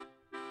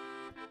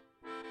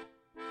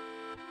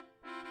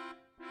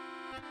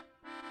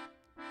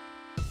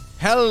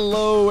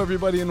Hello,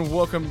 everybody, and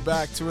welcome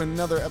back to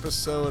another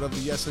episode of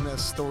the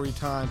SNS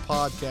Storytime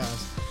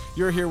Podcast.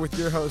 You're here with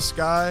your host,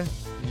 Sky.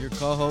 And your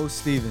co-host,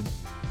 Steven.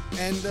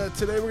 And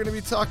today we're going to be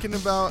talking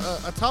about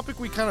a topic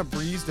we kind of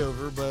breezed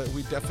over, but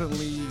we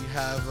definitely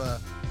have a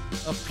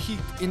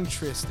peaked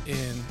interest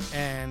in,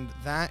 and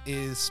that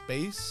is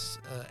space,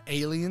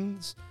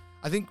 aliens.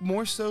 I think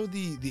more so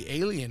the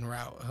alien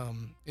route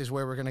is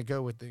where we're going to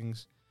go with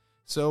things.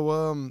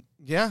 So,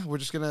 we're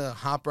just going to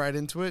hop right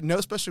into it. No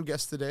special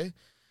guest today.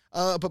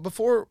 But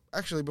before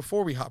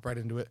we hop right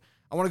into it,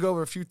 I want to go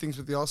over a few things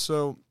with y'all.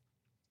 So,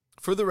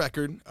 for the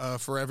record,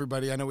 for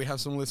everybody, I know we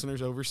have some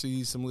listeners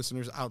overseas, some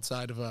listeners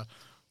outside of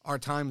our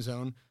time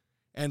zone,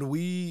 and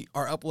we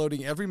are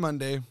uploading every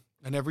Monday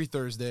and every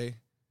Thursday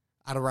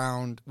at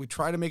around, we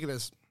try to make it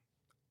as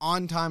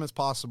on time as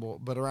possible,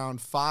 but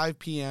around 5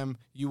 p.m.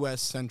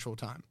 U.S. Central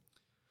Time.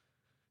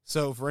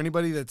 So for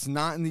anybody that's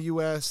not in the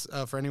U.S.,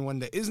 for anyone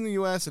that is in the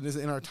U.S. and is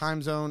in our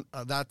time zone,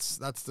 that's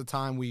the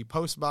time we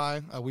post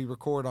by. We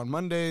record on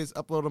Mondays,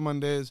 upload on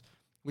Mondays.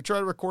 We try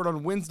to record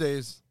on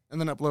Wednesdays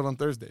and then upload on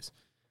Thursdays.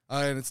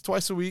 And it's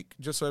twice a week,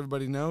 just so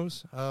everybody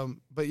knows.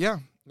 But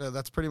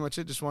that's pretty much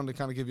it. Just wanted to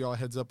kind of give you all a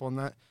heads up on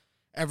that.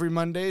 Every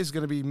Monday is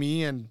going to be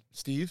me and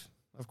Steve,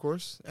 of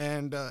course.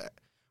 And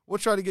we'll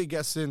try to get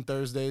guests in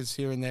Thursdays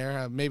here and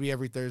there, maybe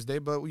every Thursday.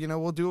 But,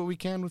 we'll do what we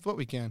can with what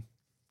we can.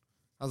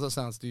 How's that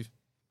sound, Steve?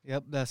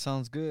 Yep, that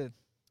sounds good.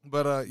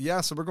 But,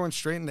 so we're going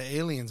straight into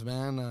aliens,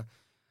 man.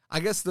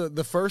 I guess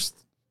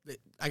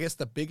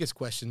the biggest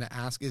question to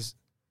ask is,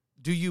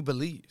 do you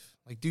believe?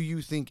 Like, do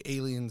you think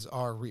aliens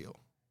are real?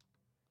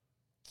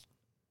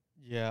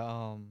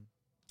 Yeah,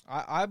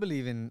 I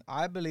believe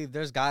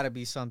there's got to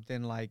be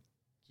something like,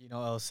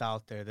 else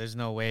out there. There's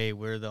no way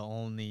we're the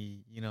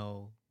only,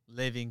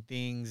 living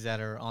things that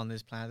are on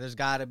this planet. There's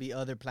got to be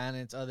other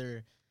planets,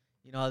 other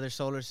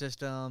solar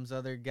systems,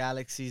 other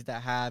galaxies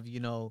that have,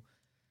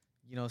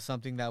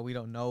 something that we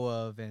don't know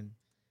of,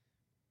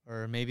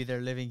 or maybe they're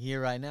living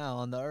here right now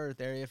on the Earth,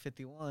 Area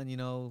 51.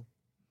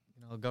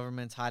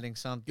 Government's hiding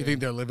something. You think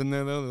they're living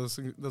there though?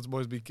 Those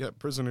boys be kept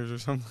prisoners or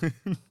something?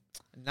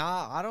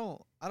 Nah, I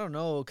don't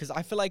know, because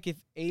I feel like if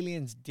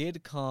aliens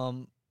did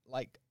come,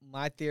 like,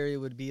 my theory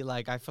would be,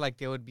 like, I feel like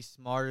they would be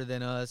smarter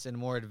than us and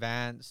more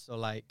advanced. So,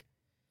 like,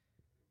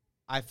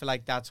 I feel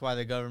like that's why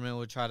the government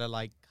would try to,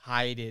 like,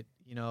 hide it,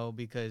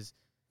 because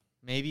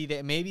maybe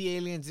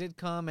aliens did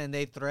come and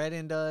they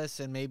threatened us,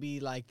 and maybe,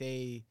 like,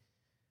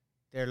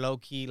 they're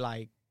low-key,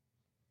 like,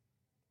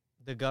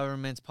 the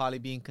government's probably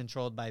being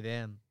controlled by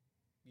them.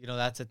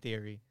 That's a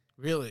theory.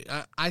 Really?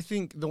 I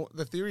think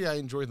the theory I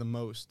enjoy the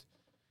most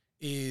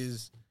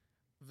is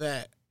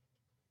that,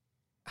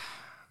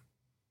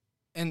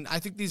 and I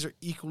think these are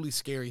equally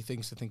scary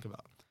things to think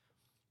about.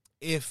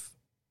 If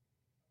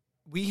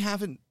we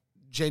haven't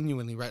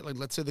genuinely, right, like,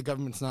 let's say the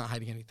government's not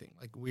hiding anything,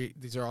 like,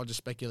 these are all just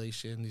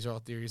speculation, these are all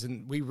theories,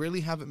 and we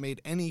really haven't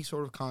made any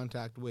sort of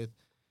contact with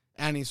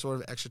any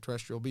sort of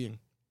extraterrestrial being,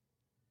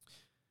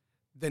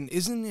 then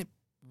isn't it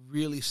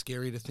really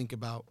scary to think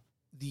about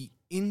the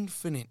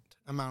infinite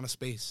amount of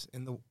space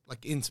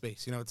in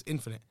space? It's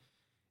infinite.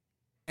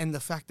 And the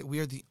fact that we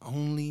are the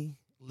only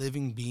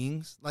living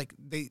beings, like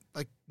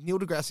Neil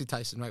deGrasse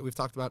Tyson, right? We've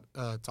talked about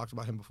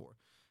him before,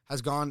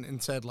 has gone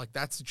and said, like,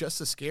 that's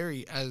just as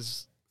scary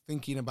as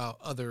thinking about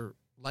other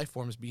life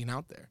forms being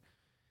out there.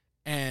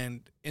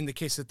 And in the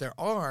case that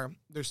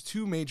there's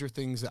two major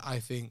things that I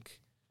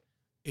think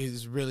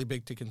is really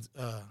big to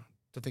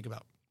think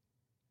about,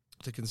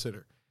 to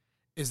consider,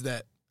 is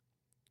that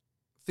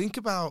think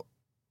about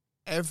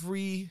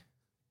every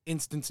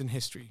instance in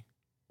history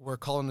where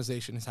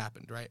colonization has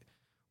happened, right?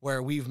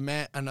 Where we've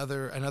met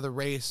another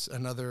race,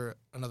 another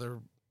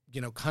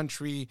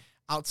country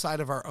outside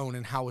of our own,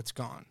 and how it's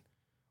gone.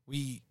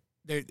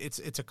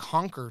 It's a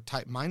conquer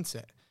type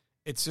mindset.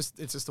 It's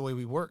just the way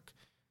we work.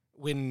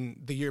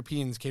 When the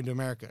Europeans came to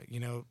America,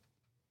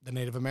 the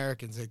Native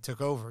Americans, they took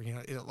over.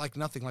 Like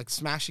nothing, like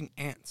smashing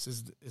ants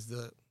is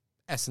the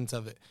essence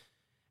of it.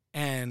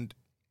 And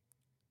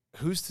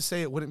who's to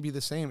say it wouldn't be the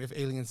same if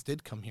aliens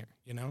did come here?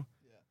 Yeah.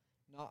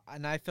 No,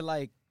 and I feel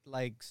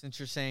like since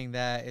you're saying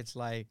that, it's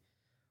like,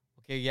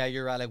 okay, yeah,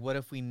 you're right. Like, what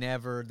if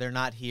they're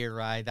not here,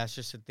 right? That's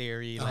just a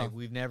theory. Uh-huh. Like,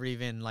 we've never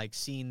even, like,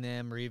 seen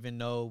them or even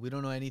we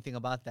don't know anything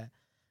about that.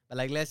 But,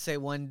 like, let's say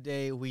one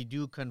day we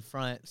do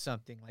confront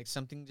something, like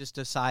something just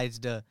decides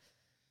to,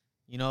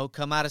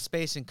 come out of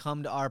space and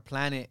come to our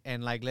planet.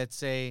 And, like, let's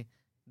say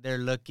they're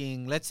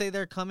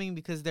coming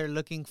because they're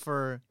looking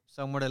for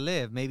somewhere to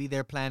live. Maybe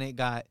their planet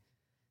got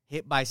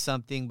hit by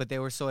something, but they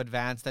were so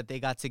advanced that they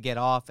got to get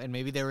off, and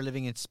maybe they were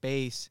living in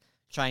space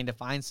trying to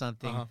find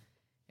something. Uh-huh.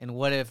 And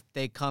what if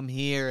they come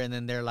here and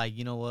then they're like,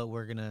 you know what,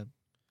 we're going to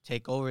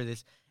take over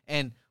this?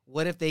 And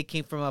what if they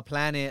came from a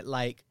planet,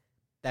 like,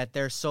 that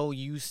they're so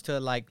used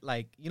to, like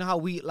how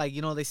we, like,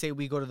 they say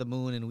we go to the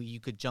moon and you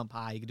could jump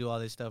high, you could do all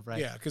this stuff, right?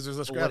 Yeah, because there's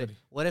less gravity.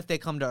 What if they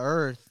come to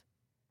Earth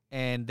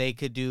and they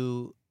could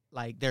do,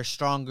 like, they're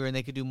stronger and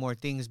they could do more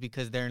things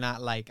because they're not,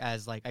 like,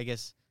 as, like, I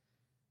guess,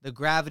 the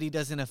gravity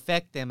doesn't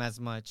affect them as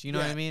much. You know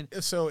what I mean?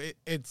 So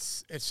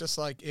it's just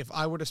like if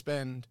I were to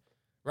spend,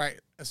 right,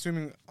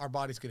 assuming our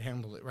bodies could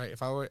handle it, right?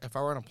 If I were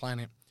on a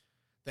planet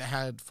that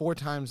had 4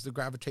 times the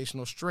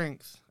gravitational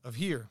strength of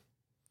here,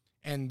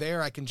 and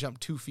there I can jump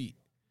 2 feet,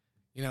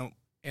 you know,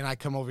 and I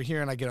come over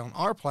here and I get on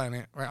our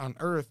planet, right, on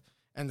Earth,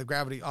 and the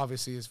gravity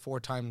obviously is 4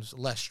 times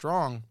less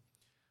strong,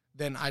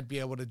 then I'd be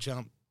able to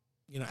jump,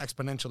 you know,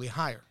 exponentially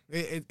higher.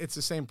 It's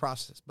the same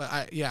process. But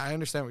I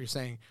understand what you're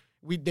saying.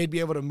 They'd be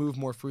able to move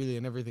more freely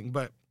and everything.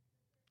 But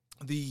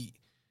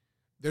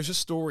there's a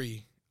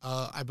story,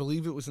 I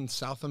believe it was in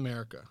South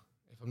America,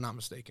 if I'm not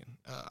mistaken.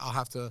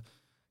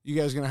 You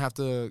guys are going to have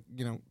to,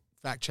 you know,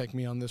 fact check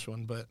me on this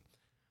one, but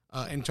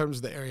in terms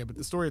of the area. But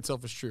the story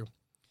itself is true.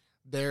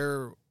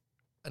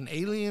 An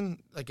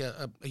alien, like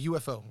a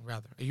UFO,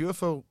 rather. A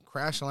UFO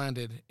crash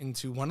landed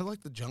into one of,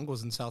 like, the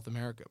jungles in South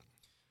America.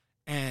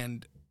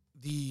 And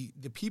the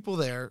people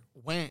there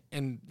went,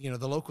 and, you know,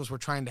 the locals were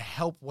trying to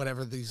help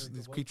whatever these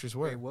creatures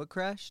were. Wait, what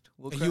crashed?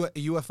 A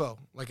UFO,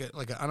 like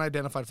an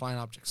unidentified flying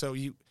object. So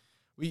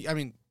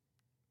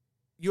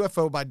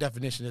UFO by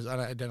definition is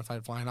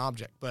unidentified flying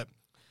object, but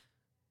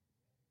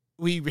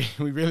we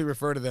really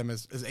refer to them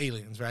as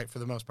aliens, right? For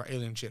the most part,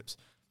 alien ships.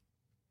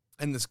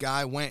 And this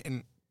guy went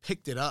and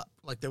picked it up,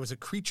 like there was a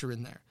creature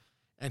in there,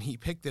 and he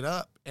picked it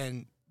up,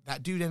 and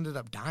that dude ended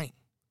up dying,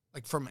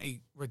 like from a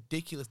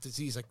ridiculous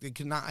disease. Like they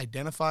could not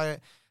identify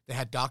it. They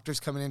had doctors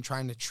coming in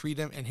trying to treat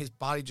him, and his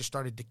body just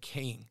started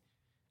decaying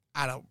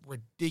at a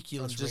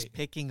ridiculous rate. Just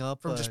picking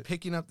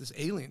up this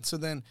alien. So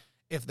then,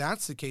 if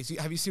that's the case,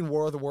 have you seen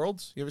War of the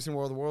Worlds? You ever seen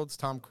War of the Worlds?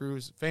 Tom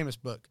Cruise, famous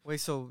book. Wait,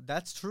 so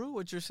that's true?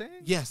 What you're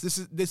saying? Yes,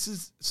 this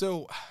is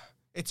so.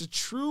 It's a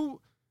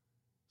true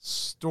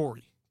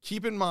story.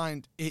 Keep in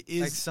mind, it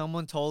is like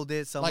someone told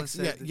it. Someone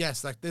said,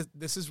 yes, like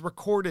this is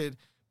recorded.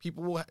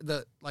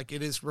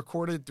 It is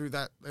recorded through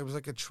that. It was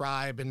like a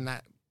tribe in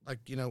that, like,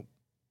 you know,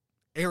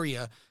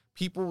 area.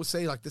 People will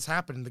say, like, this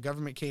happened, and the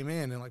government came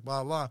in and, like,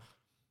 blah blah.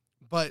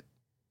 But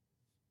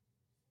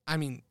I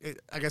mean,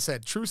 like I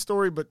said, true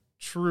story, but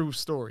true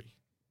story.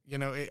 You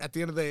know, at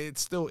the end of the day, it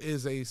still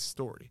is a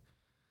story.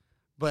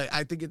 But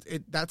I think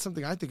that's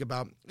something I think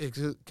about,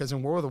 because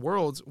in War of the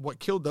Worlds, what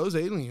killed those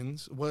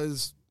aliens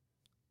was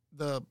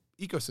the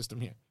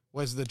ecosystem here,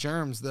 was the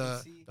germs,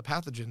 the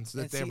pathogens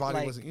that their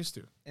body wasn't used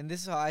to. And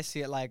this is how I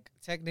see it. Like,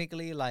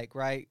 technically, like,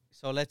 right,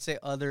 so let's say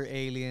other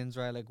aliens,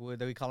 right, like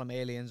we call them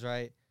aliens,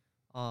 right?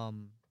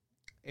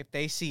 If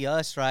they see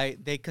us,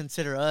 right, they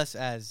consider us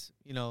as,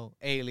 you know,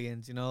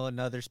 aliens, you know,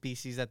 another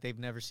species that they've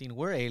never seen.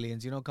 We're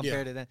aliens, you know,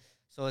 compared to them.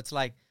 So it's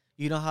like,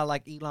 you know how,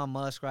 like, Elon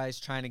Musk, right, is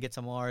trying to get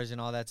to Mars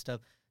and all that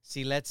stuff.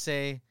 See, let's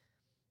say,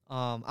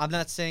 I'm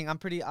not saying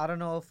I don't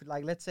know if,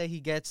 like, let's say he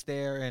gets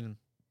there and,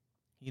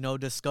 you know,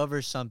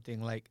 discovers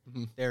something. Like,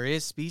 there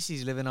is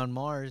species living on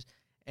Mars,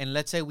 and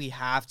let's say we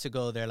have to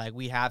go there. Like,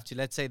 we have to.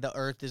 Let's say the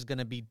Earth is going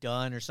to be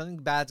done, or something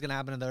bad's going to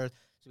happen to the Earth,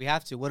 so we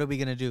have to. What are we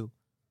going to do?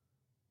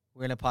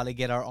 We're going to probably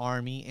get our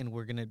army, and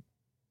we're going to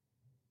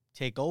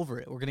take over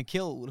it. We're going to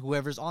kill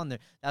whoever's on there.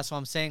 That's what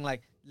I'm saying.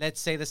 Like,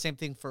 let's say the same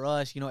thing for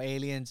us. You know,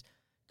 aliens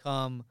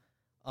come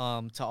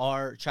to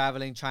our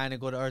traveling, trying to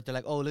go to Earth. They're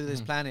like, oh, look at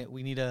this planet.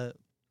 We need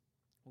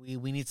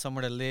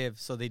somewhere to live.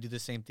 So they do the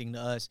same thing to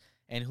us.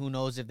 And who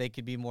knows if they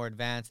could be more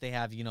advanced. They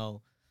have, you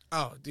know.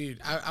 Oh, dude,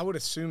 I would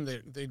assume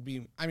that they'd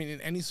be, I mean, in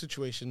any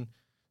situation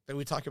that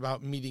we talk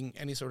about meeting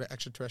any sort of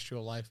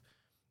extraterrestrial life,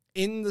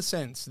 in the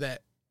sense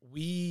that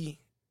we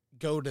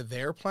go to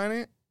their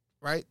planet,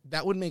 right?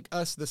 That would make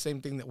us the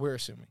same thing that we're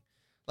assuming.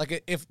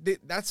 Like, if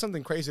that's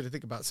something crazy to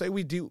think about. Say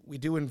we do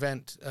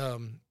invent,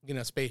 you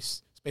know,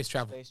 space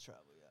travel. Space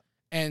travel,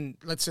 yeah. And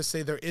let's just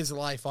say there is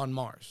life on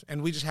Mars,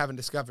 and we just haven't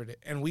discovered it.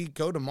 And we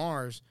go to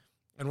Mars,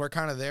 and we're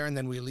kind of there, and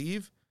then we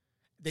leave.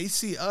 They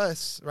see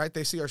us, right?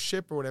 They see our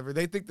ship or whatever.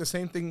 They think the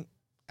same thing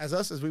as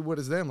us as we would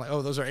as them. Like,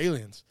 oh, those are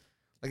aliens.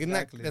 Like,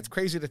 that's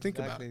crazy to think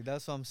about.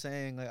 That's what I'm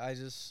saying. Like,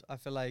 I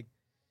feel like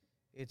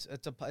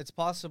it's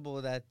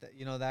possible that,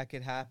 you know, that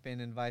could happen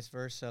and vice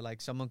versa.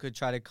 Like, someone could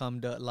try to come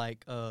to,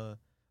 like,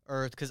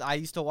 Earth. Because I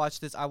used to watch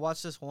this. I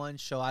watched this one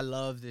show. I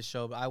love this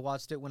show. But I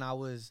watched it when I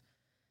was,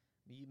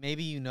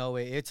 maybe you know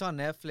it. It's on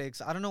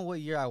Netflix. I don't know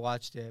what year I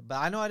watched it. But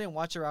I know I didn't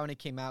watch it right when it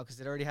came out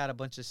because it already had a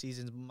bunch of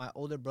seasons. My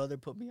older brother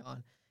put me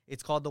on.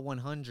 It's called The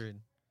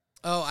 100.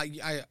 Oh,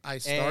 I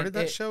started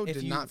that show.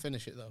 Did not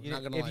finish it though.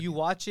 Not gonna lie. If you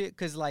watch it,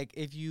 because like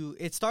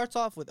it starts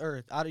off with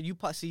Earth. You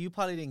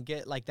probably didn't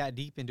get like that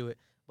deep into it.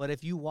 But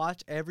if you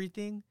watch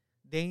everything,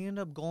 they end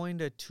up going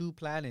to 2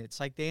 planets.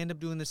 Like they end up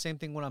doing the same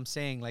thing. What I'm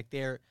saying, like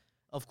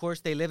of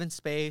course they live in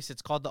space.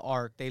 It's called the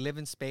Ark. They live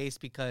in space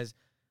because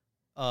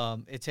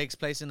it takes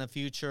place in the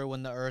future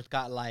when the Earth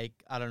got, like,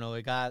 I don't know,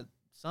 it got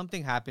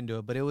something happened to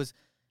it, but it was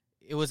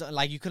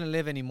like you couldn't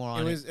live anymore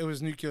on it. It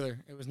was nuclear.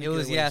 It was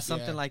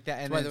something like that.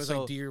 And that's why there was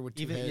like deer with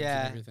 2 heads and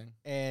everything.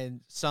 And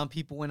some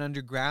people went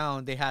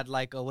underground. They had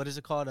like what is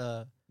it called?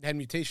 They had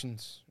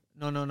mutations.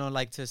 No,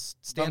 like to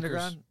stay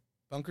underground.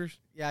 Bunkers?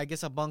 Yeah, I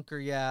guess a bunker.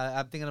 Yeah,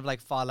 I'm thinking of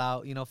like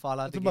Fallout. You know,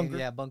 Fallout. It's a bunker.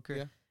 Yeah, bunker.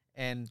 Yeah.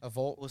 And A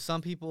vault. well,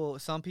 some people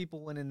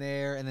went in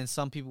there, and then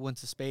some people went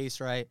to space,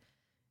 right?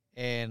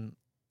 And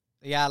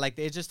yeah, like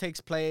it just takes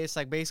place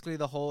like basically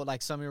the whole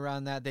like somewhere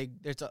around that they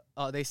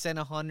send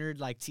 100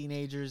 like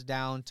teenagers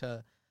down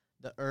to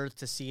the Earth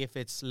to see if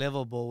it's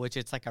livable, which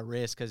it's like a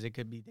risk because they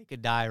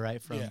could die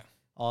right from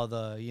all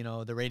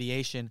the the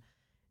radiation.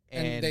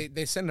 And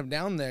they send them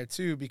down there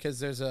too because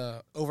there's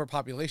a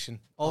overpopulation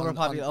on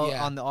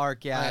the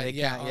ark. They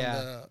can't.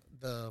 On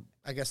the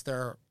I guess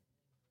their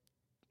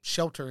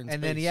shelter in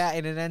and space. then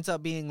and it ends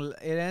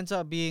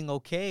up being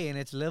okay and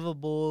it's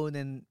livable, and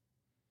then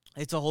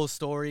it's a whole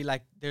story.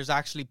 Like there's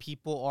actually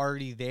people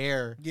already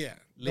there. Yeah,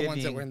 living, the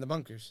ones that were in the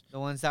bunkers. The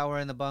ones that were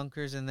in the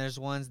bunkers, and there's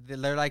ones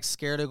that they're like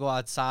scared to go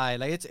outside.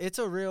 Like it's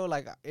a real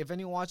like if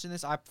anyone watching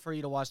this, I prefer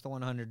you to watch the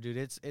 100, dude.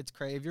 It's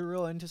crazy. If you're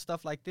real into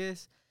stuff like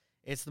this,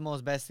 it's the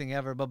most best thing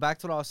ever. But back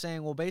to what I was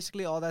saying. Well,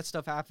 basically all that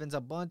stuff happens.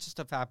 A bunch of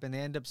stuff happened. They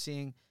end up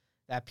seeing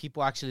that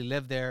people actually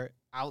live there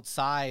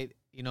outside,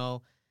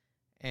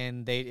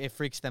 and it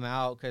freaks them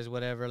out because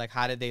whatever, like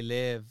how did they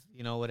live,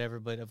 whatever.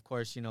 But of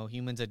course,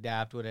 humans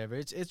adapt, whatever.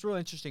 It's real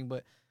interesting.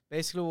 But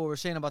basically what we're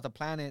saying about the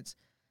planets,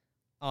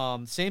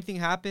 same thing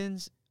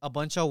happens. A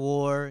bunch of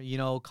war,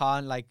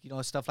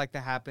 stuff like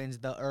that happens.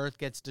 The Earth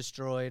gets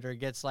destroyed or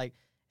gets like,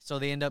 so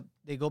they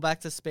go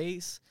back to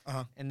space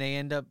and they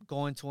end up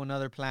going to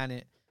another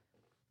planet.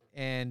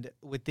 And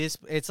with this,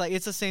 it's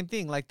the same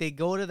thing. Like they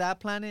go to that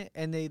planet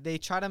and they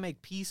try to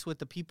make peace with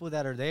the people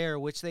that are there,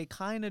 which they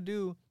kind of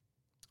do.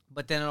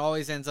 But then it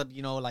always ends up,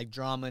 like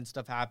drama and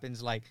stuff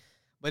happens. Like,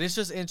 but it's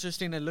just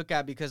interesting to look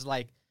at because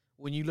like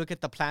when you look at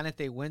the planet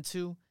they went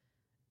to,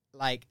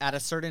 like at a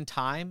certain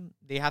time,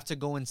 they have to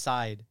go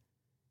inside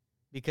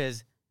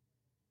because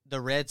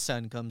the red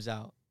sun comes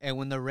out. And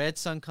when the red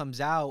sun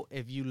comes out,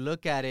 if you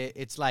look at it,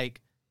 it's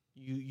like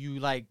you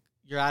like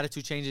your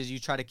attitude changes. You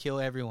try to kill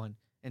everyone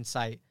in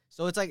sight.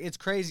 So it's like, it's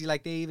crazy.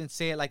 Like they even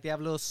say it, like they have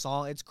a little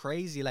song. It's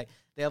crazy. Like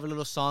they have a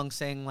little song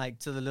saying like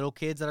to the little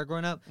kids that are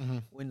growing up,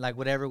 when like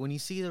whatever, when you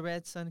see the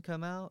red sun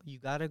come out, you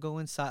got to go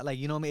inside. Like,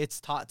 what I mean? It's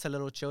taught to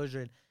little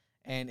children.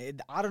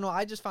 And I don't know.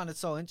 I just found it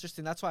so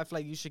interesting. That's why I feel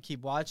like you should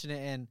keep watching it.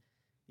 And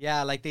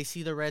yeah, like they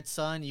see the red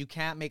sun. You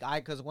can't make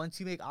because once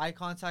you make eye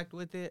contact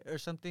with it or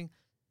something,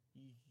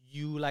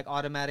 you like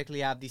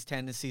automatically have these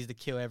tendencies to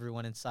kill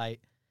everyone in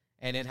sight.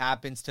 And it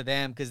happens to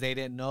them because they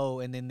didn't know.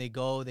 And then they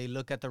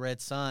look at the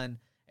red sun,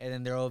 and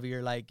then they're over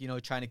here like,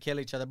 trying to kill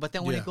each other. But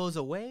then when it goes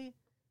away,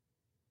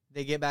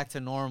 they get back to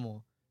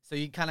normal. So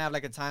you kind of have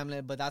like a time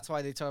limit, but that's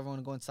why they tell everyone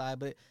to go inside.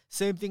 But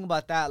same thing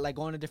about that, like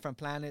going to different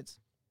planets,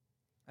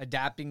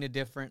 adapting to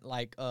different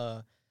like,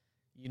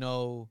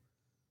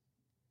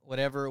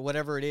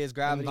 whatever it is,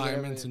 gravity.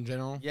 Environments in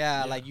general.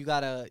 Yeah, like you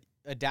got to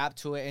adapt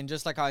to it. And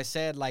just like how I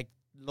said, like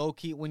low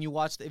key, when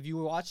if you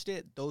watched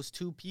it, those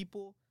two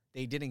people,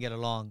 they didn't get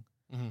along.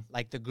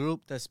 Like the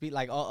group,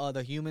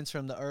 the humans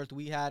from the Earth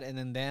we had, and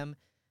then them,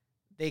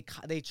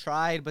 they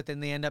tried, but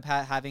then they end up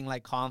having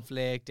like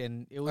conflict,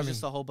 and it was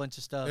just a whole bunch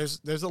of stuff.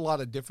 There's a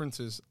lot of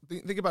differences.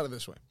 Think about it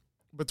this way: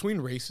 between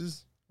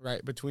races,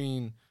 right?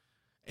 Between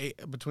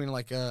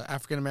like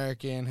African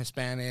American,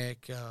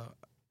 Hispanic,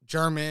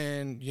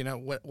 German,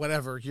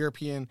 whatever,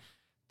 European.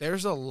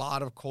 There's a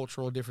lot of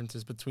cultural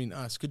differences between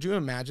us. Could you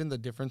imagine the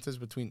differences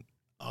between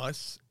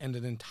us and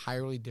an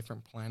entirely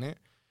different planet?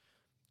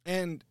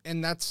 And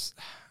that's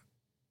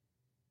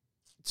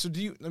so.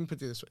 Let me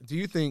put it this way: do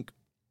you think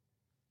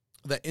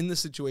that in the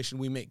situation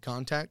we make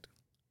contact,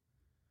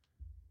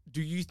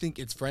 do you think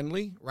it's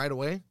friendly right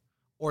away,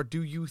 or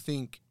do you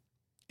think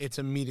it's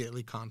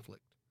immediately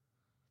conflict?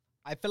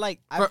 I feel like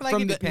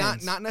it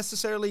depends. Not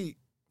necessarily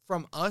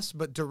from us,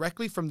 but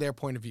directly from their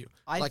point of view.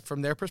 Like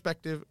from their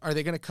perspective, are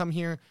they going to come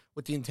here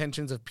with the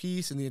intentions of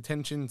peace and the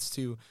intentions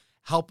to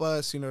help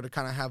us, to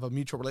kind of have a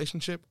mutual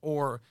relationship,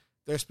 or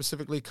they're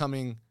specifically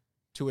coming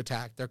to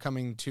attack? They're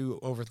coming to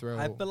overthrow.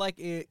 I feel like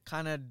it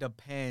kind of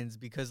depends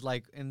because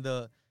like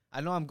I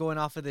know I'm going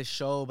off of this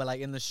show, but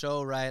like in the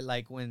show, right?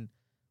 Like when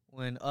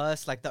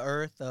us, like the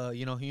Earth,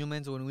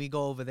 humans, when we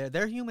go over there,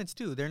 they're humans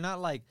too. They're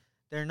not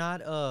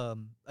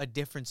a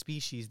different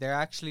species. They're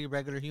actually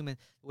regular human,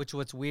 which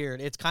what's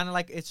weird. It's kind of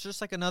like, it's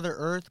just like another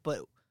Earth,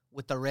 but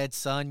with the red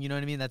sun, you know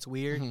what I mean? That's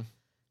weird.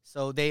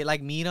 So they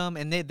like meet them,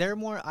 and they're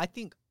more, I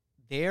think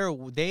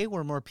they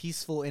were more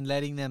peaceful in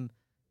letting them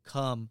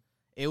come.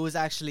 It was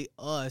actually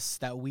us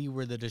that we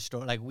were the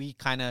destroyer. Like we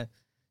kind of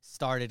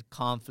started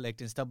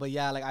conflict and stuff. But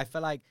yeah, like I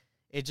feel like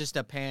it just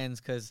depends,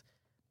 because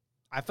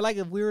I feel like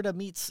if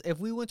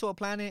we went to a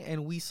planet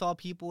and we saw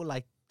people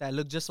like that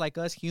look just like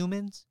us,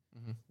 humans,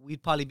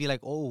 we'd probably be like,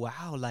 oh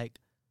wow, like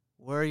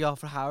where are y'all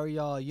from? How are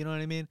y'all? You know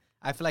what I mean?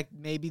 I feel like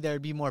maybe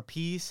there'd be more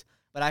peace.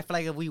 But I feel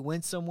like if we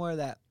went somewhere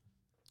that,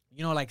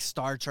 like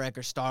Star Trek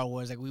or Star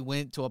Wars, like we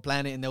went to a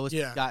planet and there was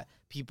got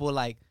people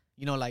like,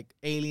 like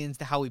aliens,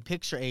 how we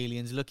picture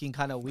aliens, looking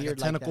kind of weird, like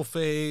a tentacle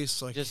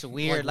face, like just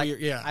weird. Like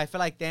yeah. I feel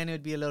like then it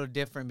would be a little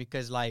different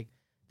because like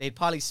they'd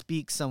probably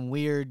speak some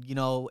weird,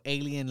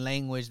 alien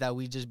language that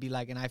we just be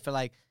like, and I feel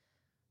like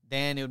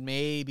then it would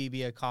maybe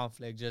be a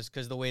conflict just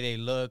because the way they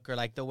look or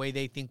like the way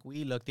they think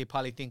we look. They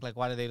probably think like,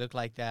 why do they look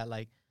like that?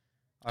 Like,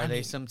 Are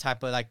they some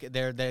type of like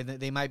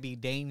they might be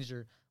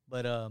danger,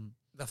 but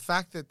the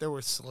fact that there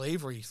was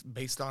slavery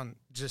based on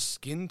just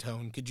skin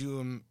tone, could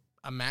you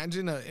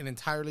imagine an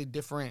entirely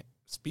different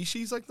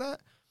species like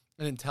that?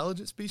 An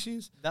intelligent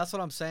species? That's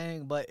what I'm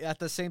saying. But at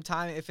the same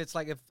time, if it's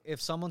like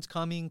if someone's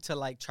coming to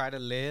like try to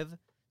live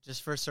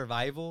just for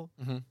survival,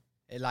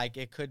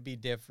 it could be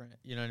different.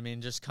 You know what I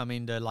mean? Just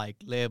coming to like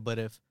live. But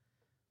if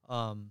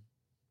I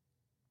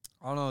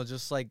don't know,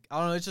 just like I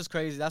don't know, it's just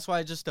crazy. That's why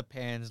it just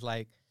depends.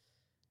 Like,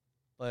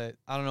 but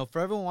I don't know.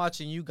 For everyone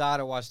watching, you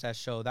gotta watch that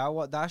show.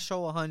 That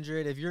show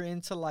 100. If you're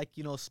into like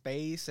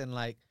space and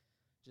like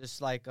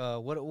just like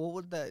what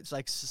would that? It's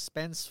like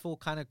suspenseful,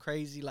 kind of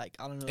crazy. Like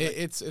I don't know.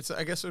 It's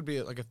I guess it would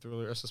be like a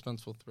thriller, a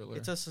suspenseful thriller.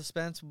 It's a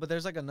suspense, but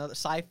there's like another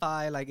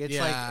sci-fi. Like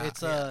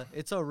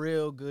it's a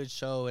real good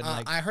show. And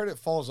like I heard it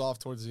falls off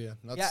towards the end.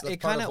 That's it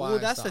kind of. Well,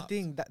 that's the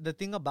thing. The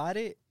thing about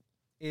it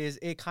is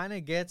it kind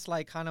of gets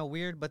like kind of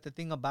weird. But the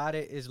thing about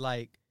it is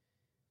like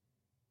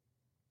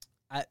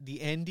at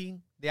the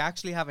ending, they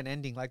actually have an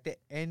ending. Like the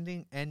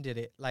ending ended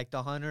it. Like the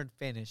 100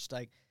 finished.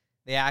 Like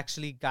they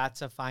actually got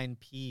to find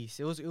peace.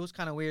 It was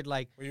kind of weird.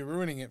 Like, well, you're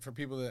ruining it for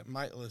people that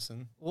might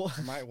listen,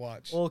 might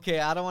watch. Okay,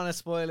 I don't want to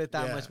spoil it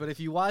that much, but if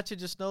you watch it,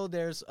 just know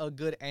there's a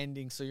good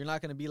ending. So you're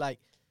not gonna be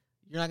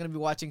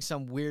watching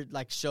some weird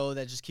like show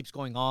that just keeps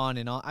going on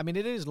and on. I mean,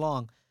 it is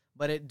long,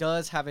 but it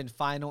does have a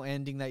final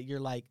ending that you're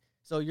like.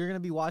 So you're gonna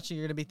be watching.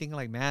 You're gonna be thinking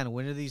like, man,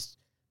 when are these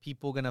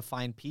people gonna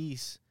find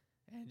peace?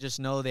 And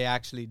just know they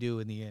actually do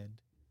in the end.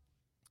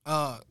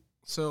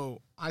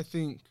 So I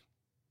think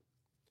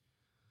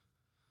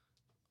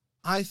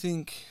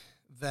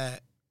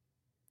that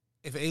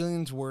if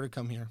aliens were to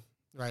come here,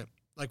 right,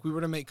 like we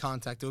were to make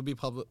contact, it would be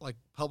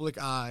public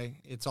eye.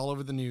 It's all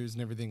over the news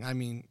and everything. I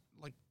mean,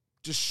 like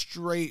just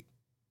straight,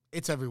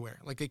 it's everywhere.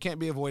 Like it can't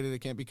be avoided. It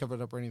can't be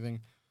covered up or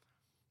anything.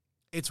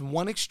 It's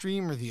one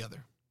extreme or the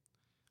other.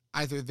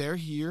 Either they're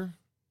here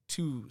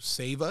to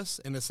save us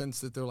in a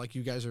sense that they're like,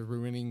 you guys are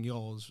ruining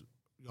y'all's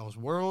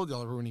world.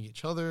 Y'all are ruining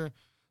each other.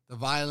 The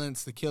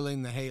violence, the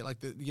killing, the hate, like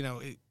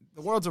the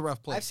world's a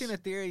rough place. I've seen a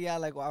theory,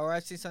 or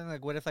I've seen something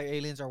like, what if like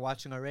aliens are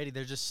watching already?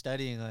 They're just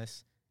studying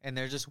us, and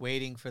they're just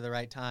waiting for the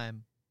right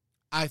time.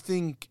 I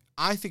think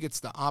it's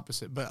the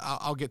opposite, but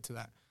I'll get to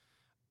that.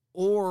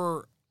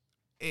 Or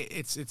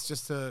it's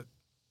just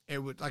it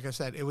would, like I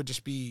said, it would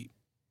just be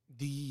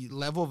the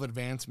level of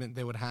advancement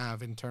they would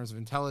have in terms of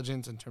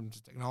intelligence, in terms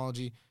of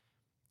technology.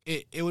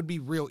 It would be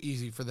real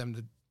easy for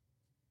them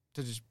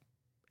to just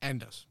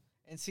end us.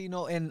 And see,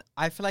 and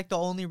I feel like the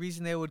only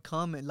reason they would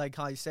come, like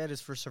how you said, is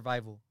for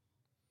survival.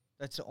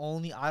 That's the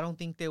only. I don't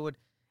think they would,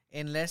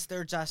 unless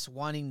they're just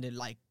wanting to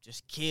like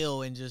just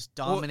kill and just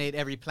dominate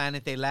every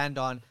planet they land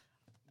on,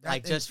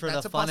 like just for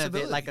the fun of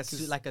it, like a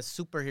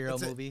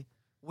superhero movie.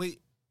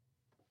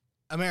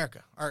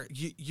 America or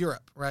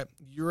Europe, right?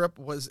 Europe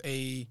was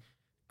a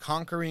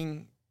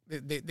conquering.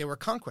 They were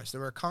conquest. They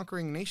were a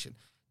conquering nation.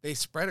 They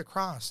spread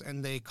across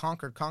and they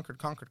conquered.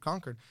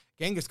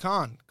 Genghis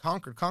Khan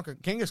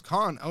conquered. Genghis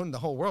Khan owned the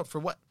whole world for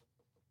what?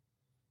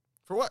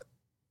 For what?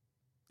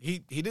 He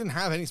didn't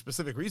have any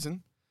specific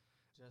reason.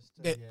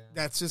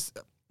 That's just,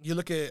 you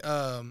look at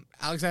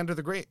Alexander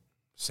the Great.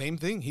 Same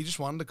thing. He just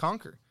wanted to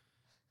conquer,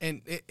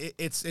 and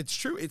it's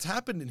true. It's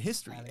happened in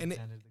history, Alexander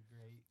the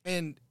Great.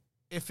 And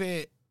if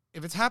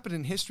it's happened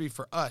in history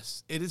for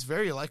us, it is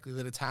very likely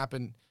that it's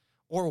happened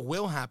or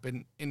will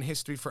happen in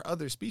history for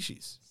other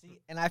species. See,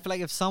 and I feel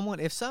like if some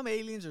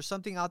aliens or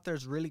something out there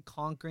is really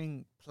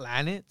conquering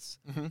planets,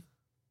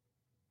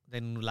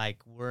 then like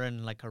we're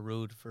in like a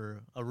rude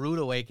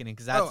awakening,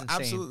 because that's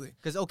insane. Absolutely.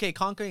 Because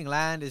conquering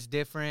land is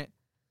different.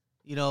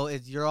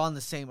 You're on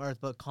the same Earth,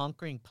 but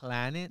conquering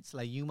planets,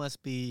 like you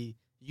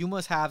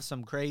must have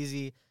some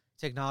crazy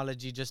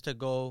technology just to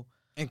go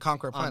and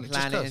conquer a planet.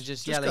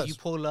 And you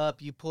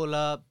pull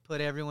up,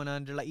 put everyone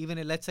under. Like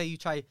even let's say you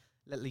try.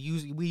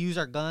 We use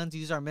our guns,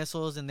 use our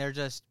missiles, and they're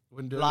just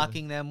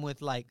blocking them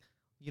with like,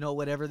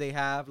 whatever they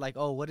have. Like,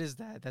 oh, what is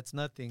that? That's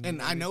nothing. And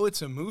I know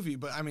it's a movie,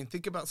 but I mean,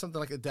 think about something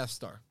like a Death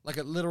Star, like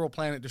a literal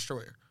planet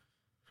destroyer.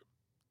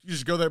 You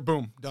just go there,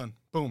 boom, done,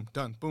 boom,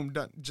 done, boom,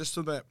 done, just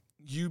so that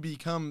you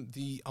become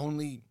the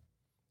only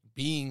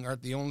being or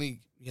the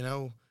only,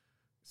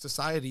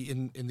 society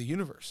in the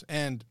universe.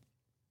 And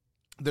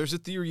there's a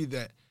theory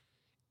that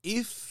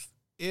if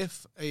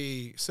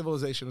a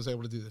civilization was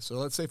able to do this, so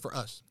let's say for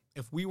us,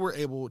 if we were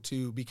able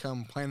to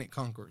become planet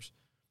conquerors,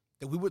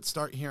 that we would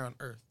start here on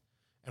Earth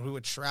and we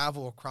would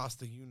travel across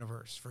the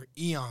universe for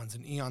eons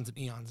and eons and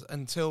eons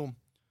until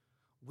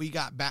we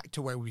got back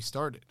to where we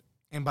started.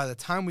 And by the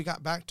time we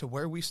got back to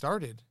where we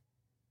started,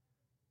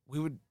 we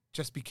would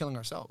just be killing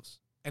ourselves,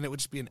 and it would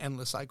just be an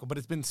endless cycle. But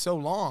it's been so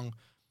long.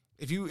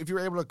 If you were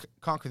able to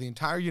conquer the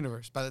entire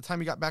universe, by the time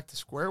you got back to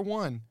square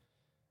one,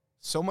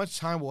 so much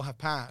time will have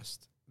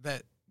passed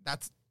that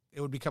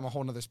it would become a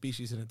whole other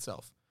species in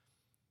itself.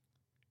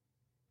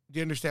 Do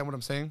you understand what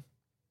I'm saying?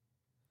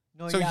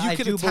 No, so yeah, you I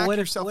could do, attack but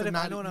yourself, what and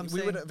if I know what I'm we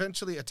saying? would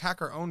eventually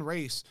attack our own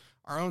race,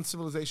 our own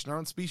civilization, our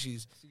own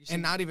species,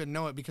 and not even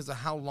know it because of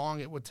how long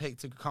it would take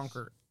to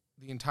conquer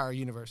the entire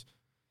universe.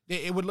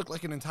 it would look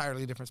like an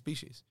entirely different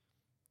species.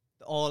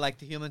 Oh, like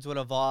the humans would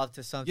evolve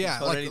to something Yeah,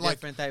 totally like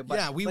different. Type, but,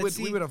 yeah, we but would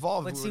see, we would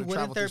evolve. But if see, we were to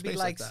wouldn't travel there through be space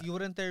like, that.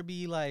 wouldn't there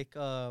be like,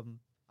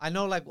 I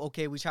know like,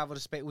 okay, we travel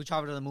to space, we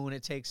travel to the moon,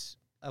 it takes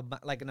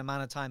like an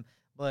amount of time,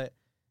 but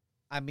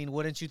I mean,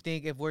 wouldn't you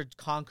think if we're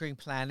conquering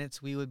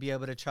planets, we would be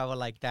able to travel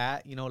like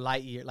that, you know,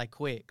 light year, like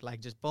quick,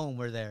 like just boom,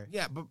 we're there.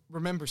 Yeah, but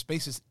remember,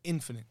 space is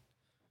infinite.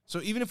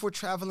 So even if we're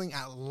traveling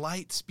at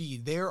light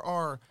speed, there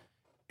are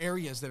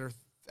areas that are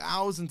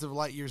thousands of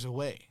light years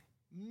away,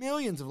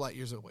 millions of light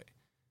years away.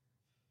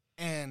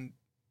 And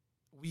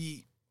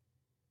we,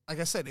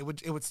 like I said, it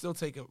would still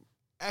take an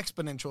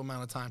exponential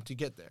amount of time to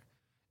get there.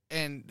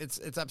 And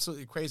it's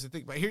absolutely crazy to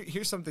think about.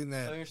 Here's something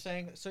that...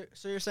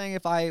 So you're saying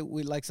if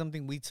we like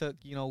something we took,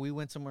 you know, we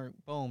went somewhere,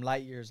 boom,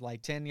 light years,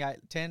 like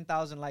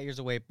 10,000 light years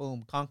away,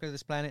 boom, conquer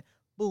this planet,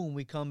 boom,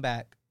 we come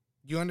back.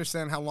 You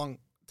understand how long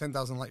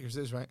 10,000 light years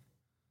is, right?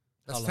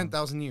 That's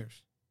 10,000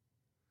 years.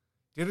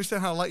 Do you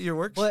understand how a light year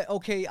works? But,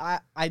 okay,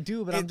 I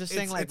do, but I'm just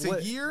saying, like, it's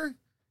a year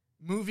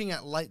moving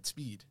at light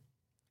speed.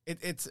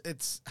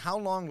 It's how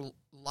long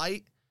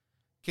light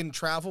can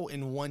travel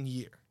in 1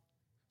 year.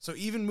 So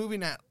even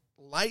moving at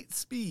light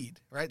speed,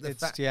 right?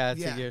 It's a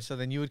year. So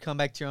then you would come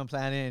back to your own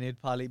planet, and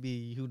it'd probably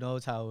be, who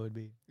knows how it would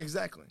be.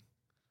 Exactly.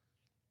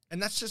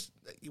 And that's just,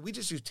 we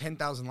just use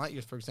 10,000 light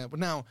years, for example.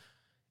 Now,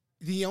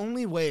 the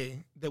only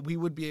way that we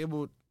would be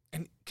able,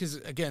 and because,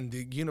 again,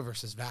 the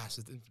universe is vast,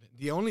 it's infinite.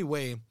 The only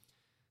way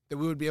that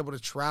we would be able to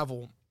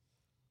travel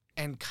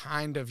and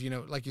kind of, you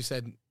know, like you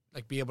said,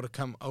 like be able to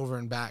come over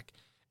and back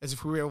is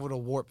if we were able to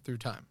warp through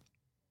time.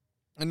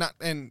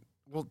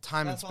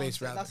 Time and space,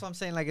 rather. That's what I'm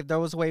saying. Like, if there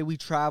was a way we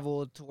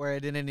traveled to where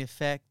it didn't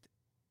affect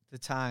the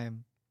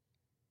time.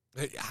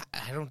 I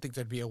don't think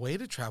there'd be a way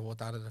to travel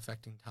without it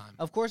affecting time.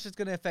 Of course it's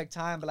going to affect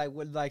time, but,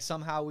 like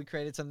somehow we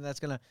created something that's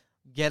going to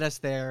get us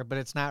there, but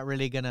it's not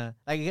really going to,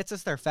 like, it gets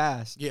us there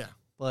fast. Yeah.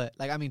 But,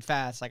 like, I mean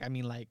fast. Like, I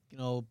mean, like, you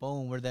know,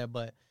 boom, we're there,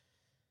 but,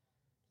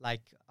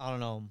 like, I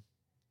don't know.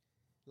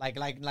 Like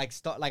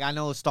I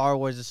know Star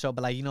Wars is show,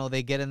 but, like, you know,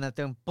 they get in that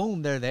thing,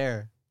 boom, they're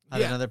there.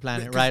 On another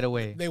planet right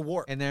away. They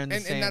warp. And they're in the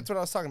same. And that's what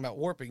I was talking about,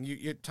 warping.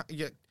 You're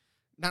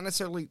not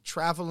necessarily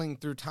traveling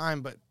through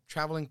time, but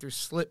traveling through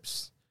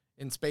slips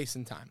in space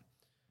and time.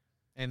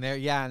 And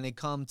they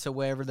come to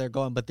wherever they're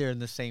going, but they're in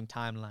the same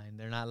timeline.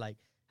 They're not like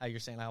how you're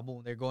saying, like,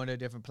 boom, they're going to a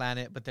different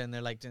planet, but then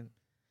they're like...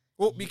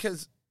 Well,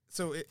 because,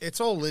 so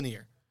it's all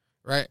linear,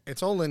 right?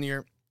 It's all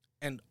linear,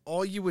 and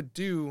all you would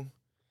do,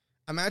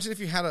 imagine if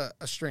you had a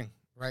string,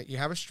 right? You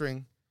have a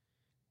string,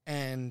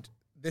 and...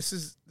 This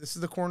is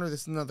the corner,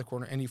 this is another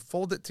corner, and you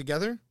fold it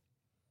together,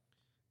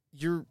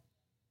 you're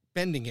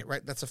bending it,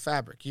 right? That's a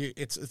fabric.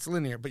 It's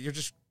linear, but you're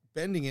just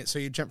bending it so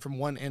you jump from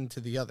one end to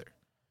the other.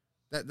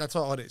 That's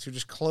all it is. You're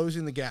just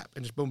closing the gap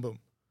and just boom, boom.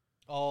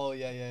 Oh,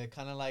 yeah.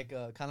 Kind of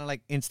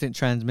like instant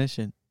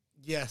transmission.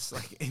 Yes,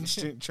 like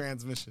instant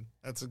transmission.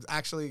 That's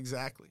actually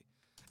exactly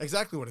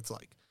what it's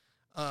like.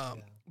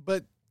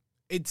 But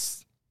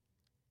there's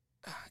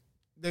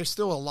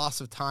still a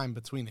loss of time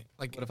between it.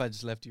 Like, what if I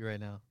just left you right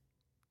now?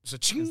 So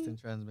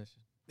instant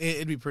transmission.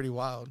 It'd be pretty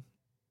wild.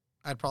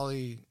 I'd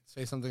probably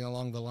say something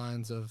along the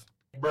lines of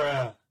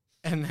bruh,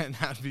 and then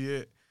that'd be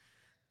it.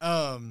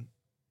 But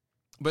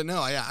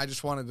no, yeah, I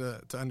just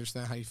wanted to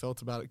understand how you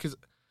felt about it, because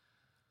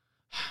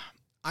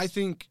I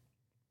do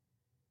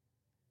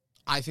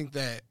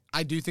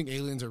think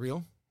aliens are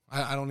real.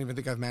 I don't even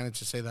think I've managed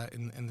to say that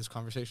in this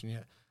conversation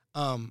yet.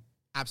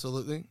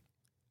 Absolutely.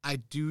 I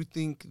do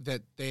think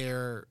that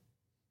they're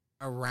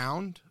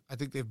around. I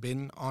think they've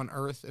been on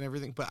Earth and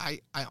everything, but I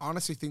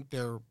honestly think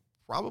they're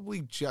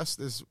probably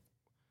just as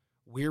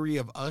weary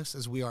of us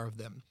as we are of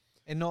them.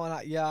 And no,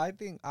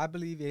 I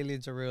believe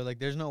aliens are real. Like,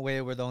 there's no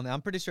way we're the only.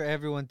 I'm pretty sure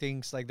everyone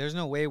thinks, like, there's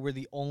no way we're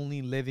the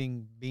only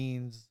living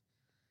beings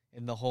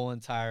in the whole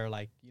entire,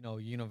 like, you know,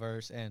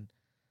 universe. And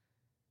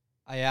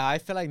I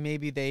feel like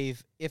maybe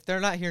if they're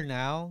not here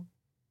now,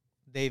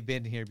 they've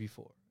been here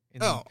before. In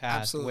the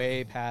past, absolutely.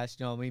 Way past,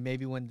 you know, I mean,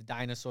 maybe when the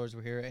dinosaurs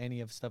were here,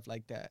 any of stuff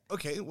like that.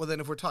 Okay, well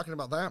then, if we're talking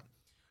about that,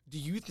 do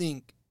you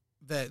think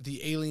that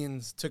the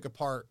aliens played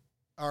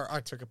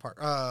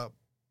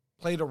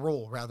a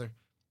role rather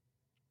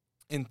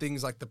in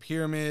things like the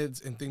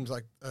pyramids and things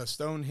like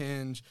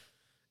Stonehenge,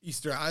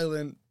 Easter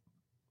Island?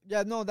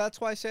 Yeah, no,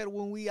 that's why I said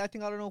I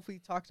don't know if we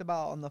talked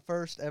about on the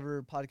first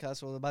ever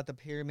podcast about the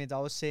pyramids. I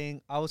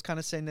was kind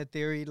of saying the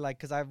theory, like,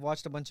 because I've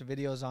watched a bunch of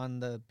videos on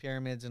the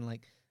pyramids and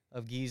like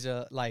of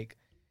Giza, like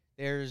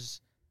there's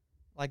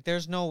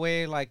no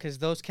way, like, because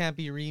those can't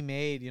be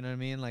remade, you know what I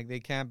mean? Like, they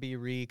can't be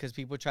because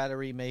people try to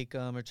remake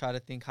them or try to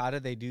think, how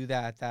did they do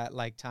that at that,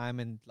 like, time,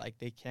 and, like,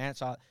 they can't.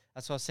 So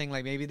that's what I was saying,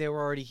 like, maybe they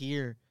were already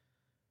here,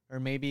 or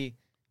maybe,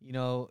 you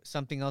know,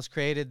 something else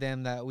created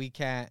them that we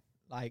can't,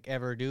 like,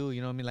 ever do,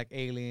 you know what I mean? Like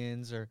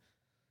aliens, or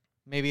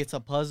maybe it's a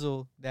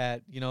puzzle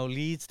that, you know,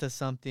 leads to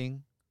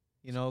something,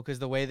 you know, because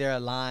the way they're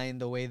aligned,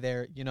 the way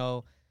they're, you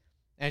know,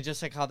 and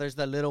just like how there's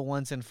the little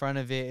ones in front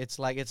of it, it's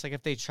like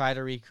if they try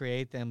to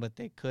recreate them, but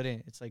they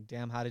couldn't. It's like,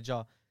 damn, how did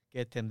y'all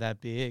get them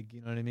that big? You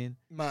know what I mean?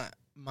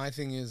 My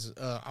thing is,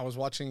 I was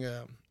watching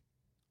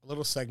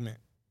little segment.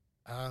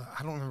 I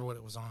don't remember what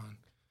it was on.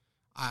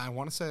 I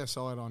want to say I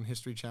saw it on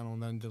History Channel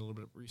and then did a little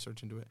bit of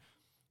research into it.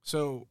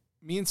 So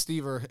me and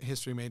Steve are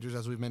history majors,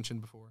 as we've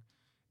mentioned before.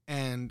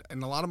 And a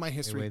lot of my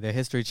history... the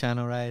History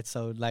Channel, right?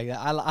 So, like,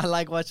 I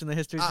like watching the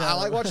History Channel. I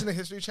like watching the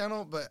History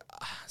Channel, but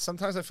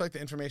sometimes I feel like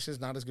the information is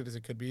not as good as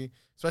it could be,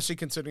 especially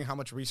considering how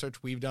much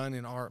research we've done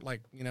in our,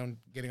 like, you know,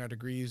 getting our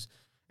degrees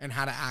and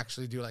how to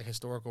actually do, like,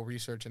 historical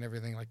research and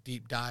everything, like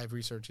deep dive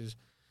researches.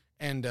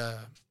 And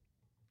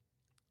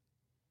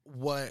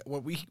what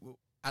we...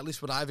 At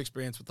least what I've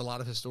experienced with a lot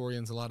of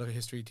historians, a lot of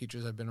history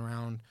teachers I've been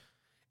around,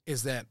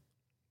 is that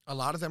a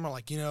lot of them are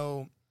like, you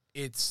know,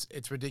 it's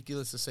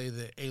ridiculous to say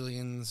that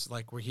aliens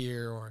like were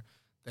here, or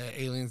that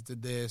aliens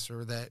did this,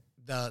 or that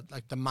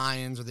the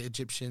Mayans or the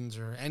Egyptians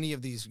or any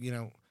of these, you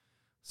know,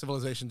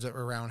 civilizations that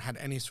were around had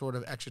any sort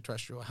of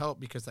extraterrestrial help,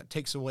 because that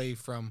takes away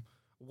from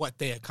what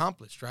they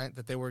accomplished, right?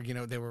 That they were, you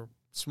know, they were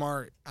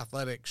smart,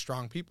 athletic,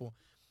 strong people.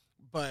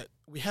 But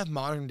we have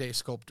modern day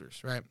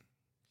sculptors, right,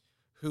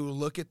 who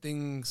look at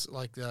things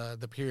like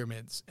the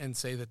pyramids and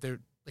say that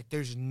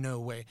there's no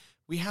way.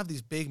 We have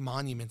these big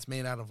monuments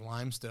made out of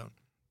limestone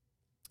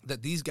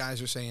that these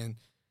guys are saying,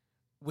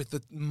 with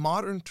the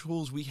modern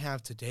tools we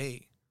have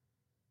today,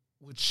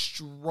 would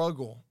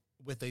struggle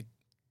with a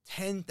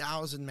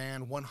 10,000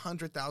 man,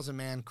 100,000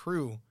 man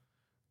crew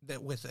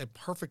that with a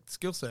perfect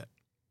skill set,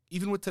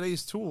 even with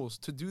today's tools,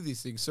 to do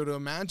these things. So to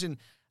imagine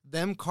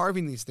them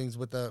carving these things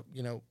with a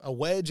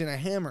wedge and a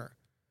hammer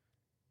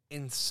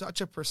in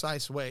such a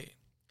precise way,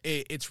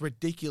 it's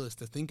ridiculous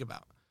to think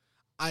about.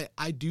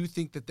 I do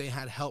think that they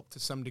had help to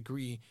some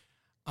degree.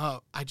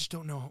 I just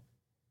don't know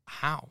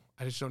how.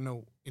 I just don't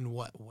know in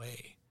what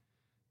way.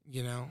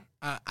 You know,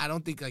 I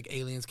don't think like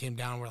aliens came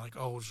down. We're like,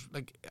 oh,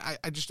 like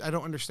I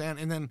don't understand.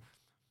 And then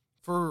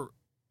for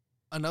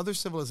another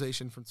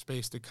civilization from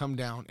space to come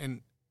down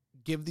and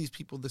give these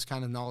people this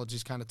kind of knowledge,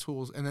 these kind of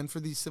tools, and then for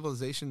these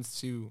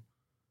civilizations to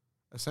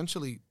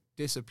essentially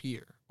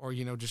disappear or,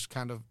 you know, just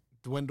kind of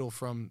dwindle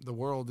from the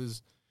world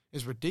is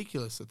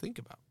ridiculous to think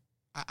about.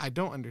 I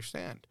don't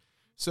understand.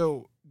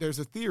 So there's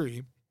a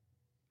theory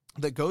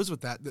that goes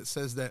with that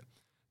says that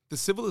the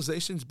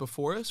civilizations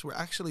before us were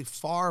actually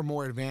far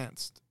more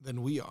advanced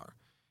than we are,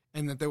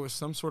 and that there was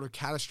some sort of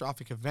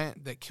catastrophic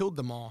event that killed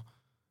them all.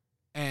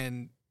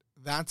 And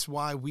that's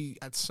why we,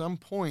 at some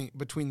point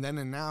between then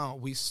and now,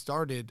 we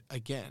started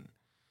again.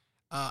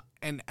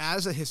 And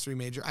as a history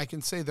major, I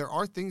can say there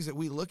are things that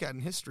we look at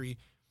in history,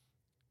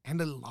 and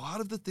a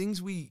lot of the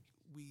things we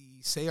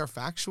say are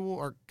factual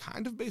are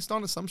kind of based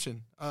on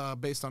assumption,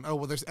 based on, oh,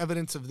 well, there's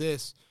evidence of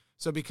this.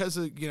 So because,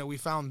 you know, we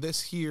found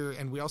this here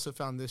and we also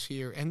found this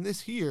here and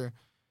this here,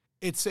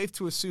 it's safe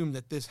to assume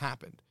that this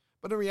happened.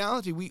 But in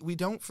reality, we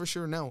don't for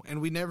sure know,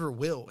 and we never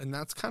will. And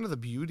that's kind of the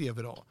beauty of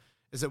it all,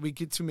 is that we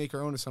get to make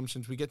our own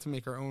assumptions. We get to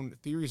make our own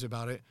theories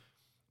about it.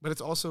 But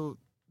it's also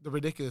the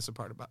ridiculous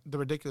part about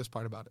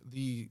it.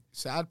 The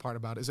sad part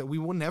about it is that we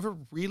will never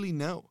really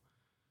know.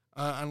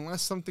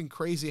 Unless something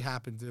crazy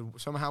happens,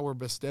 somehow we're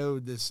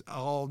bestowed this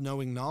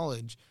all-knowing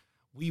knowledge,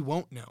 we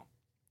won't know.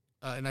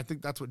 And I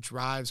think that's what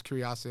drives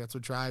curiosity. That's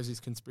what drives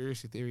these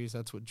conspiracy theories.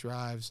 That's what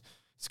drives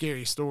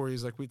scary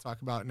stories like we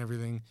talk about and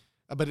everything.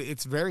 But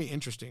it's very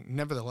interesting.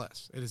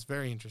 Nevertheless, it is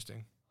very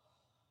interesting.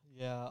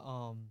 Yeah.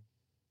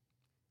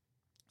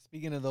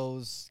 Speaking of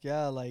those,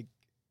 yeah, like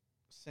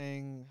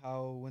saying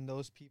how when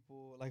those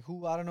people, like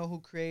I don't know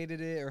who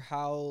created it or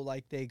how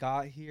like they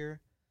got here.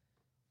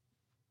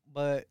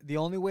 But the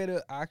only way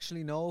to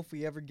actually know if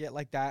we ever get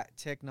like that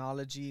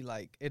technology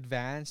like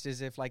advanced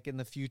is if like in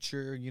the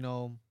future, you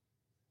know,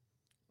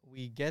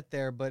 we get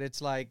there. But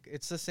it's like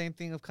it's the same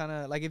thing of kind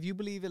of like if you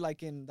believe it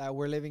like in that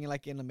we're living in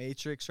like in the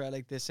Matrix, right?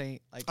 Like this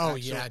ain't like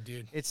yeah,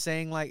 dude. It's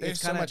saying like there's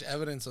it's kinda, so much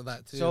evidence of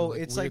that too. So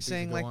like it's like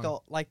saying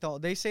like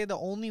they say the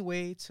only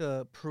way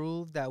to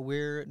prove that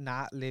we're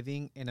not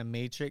living in a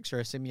matrix or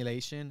a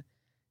simulation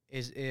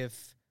is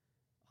if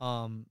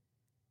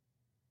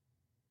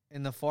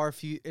in the far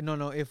future,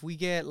 if we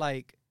get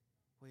like,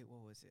 wait,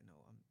 what was it? No,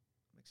 I'm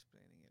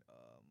explaining it.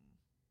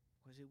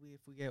 Was it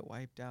if we get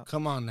wiped out?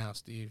 Come on now,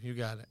 Steve, you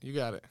got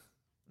it.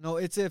 No,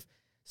 it's if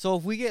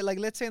we get like,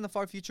 let's say in the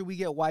far future we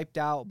get wiped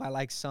out by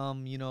like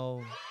some, you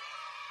know,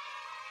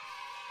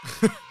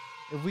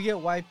 if we get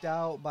wiped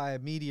out by a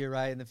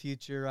meteorite in the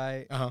future,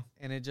 right?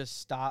 And it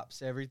just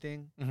stops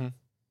everything,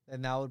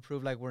 then that would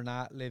prove like we're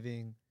not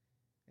living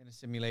in a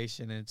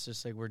simulation, and it's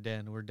just like we're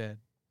dead.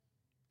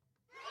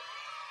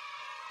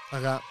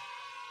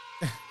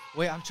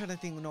 Wait, I'm trying to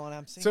think. No,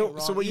 I'm saying it wrong.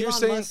 So what you're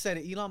saying?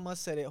 Elon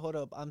Musk said it. Hold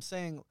up. I'm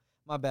saying,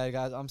 my bad,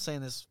 guys. I'm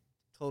saying this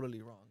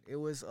totally wrong. It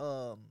was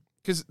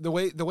because the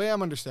way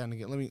I'm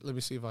understanding it. Let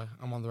me see if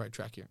I'm on the right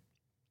track here.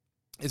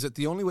 Is that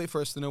the only way for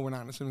us to know we're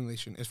not in a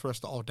simulation is for us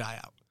to all die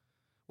out?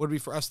 Would be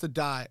for us to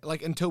die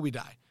like until we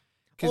die.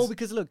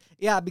 Because look,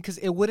 because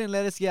it wouldn't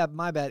let us. Yeah,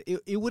 my bad.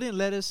 It wouldn't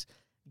let us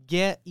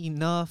get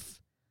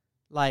enough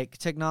like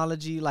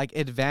technology like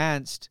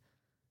advanced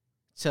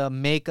to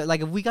make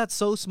like if we got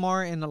so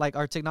smart and like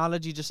our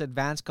technology just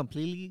advanced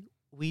completely,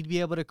 we'd be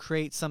able to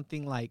create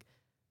something like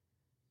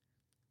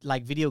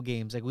like video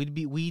games. Like we'd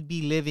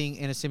be living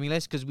in a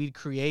simulation because we'd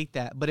create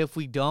that. But if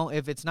we don't,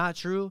 if it's not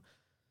true,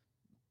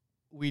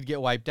 we'd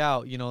get wiped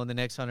out, you know, in the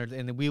next 100,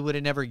 and we would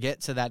have never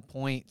get to that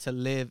point to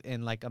live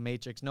in like a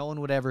matrix. No one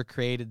would ever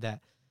created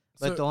that.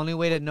 But So the only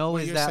way to know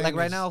what is you're that, like saying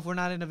right is- now, if we're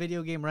not in a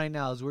video game right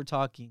now, as we're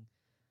talking,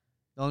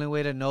 the only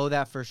way to know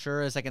that for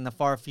sure is like in the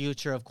far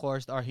future. Of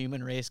course, our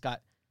human race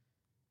got,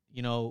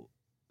 you know,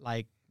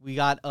 like we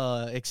got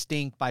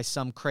extinct by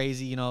some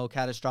crazy, you know,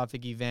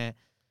 catastrophic event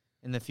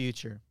in the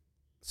future.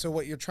 So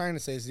what you're trying to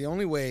say is the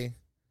only way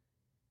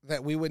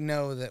that we would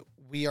know that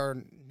we are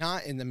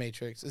not in the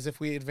Matrix is if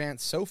we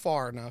advance so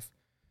far enough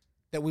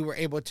that we were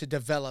able to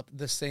develop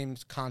the same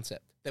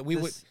concept. That we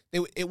This-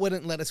 it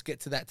wouldn't let us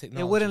get to that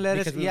technology. It wouldn't let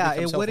us. because we would Yeah,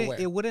 become it wouldn't.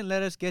 self-aware. It wouldn't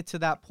let us get to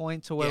that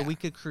point to where Yeah. we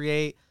could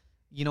create,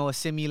 you know, a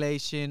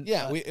simulation.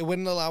 Yeah, it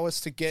wouldn't allow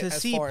us to get to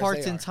as see far parts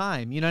as they in are.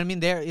 time. You know what I mean?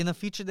 There in the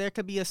future, there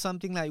could be a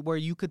something like where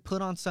you could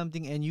put on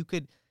something and you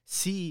could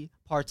see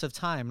parts of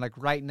time, like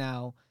right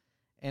now.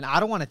 And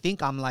I don't want to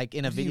think I'm like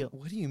in a video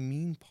What do you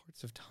mean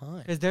parts of time?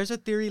 because there's a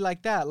theory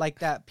like that in the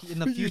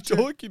What are you future.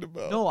 talking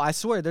about? No, I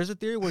swear, there's a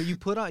theory where you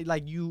put on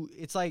like you.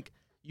 It's like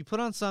you put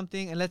on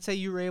something, and let's say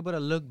you were able to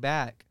look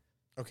back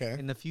Okay.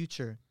 in the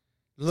future.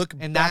 Look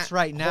And back. that's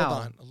right now.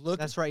 Hold on. Look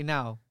That's right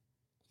now.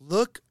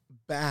 look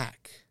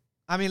back.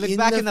 I mean, look In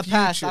back the in the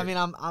past. I future. mean,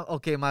 I'm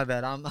okay. My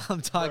bad. I'm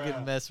talking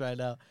Bruh. mess right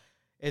now.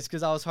 It's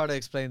because I was hard to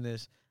explain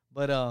this,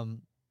 but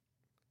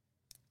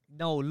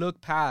no,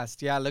 look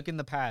past. Yeah, look in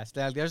the past.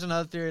 Like, there's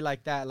another theory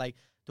like that, like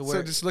to where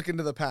So just look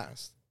into the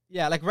past.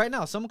 yeah, like right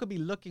now, someone could be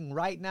looking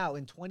right now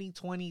in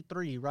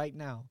 2023, right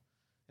now.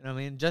 You know what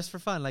I mean? Just for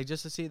fun, like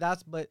just to see.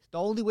 But the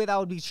only way that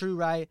would be true,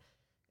 right,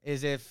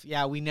 is if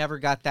we never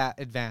got that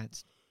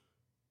advanced.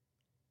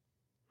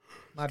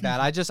 My bad.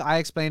 I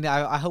explained it.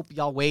 I hope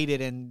y'all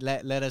waited and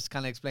let us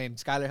kind of explain.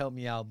 Skylar helped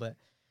me out, but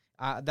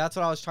that's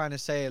what I was trying to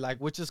say. Like,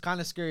 which is kind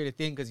of scary to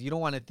think because you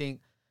don't want to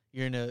think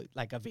you're in a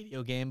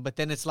video game, but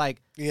then it's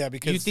like Yeah,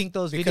 because you think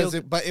those because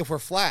video. but if we're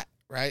flat,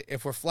 right?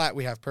 If we're flat,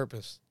 we have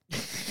purpose.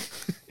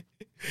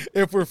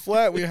 If we're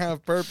flat, we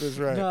have purpose,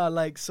 right? No,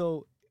 like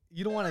so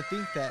you don't want to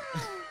think that.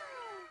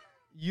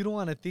 You don't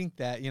want to think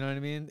that, you know what I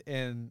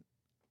mean?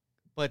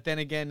 But then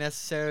again,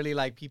 necessarily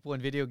like people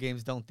in video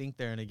games don't think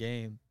they're in a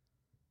game.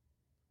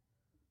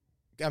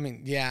 I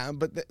mean, yeah,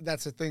 but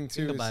that's the thing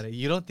too. Think is about it.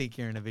 You don't think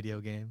you're in a video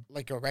game.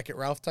 like a Wreck-It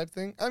Ralph type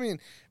thing. I mean,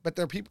 but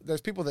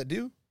there's people that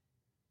do,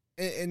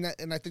 and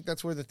I think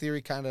that's where the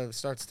theory kind of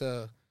starts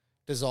to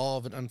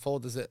dissolve and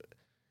unfold. Is that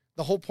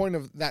the whole point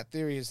of that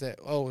theory is that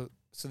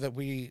so that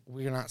we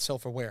are not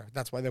self-aware.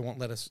 That's why they won't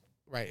let us.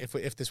 Right.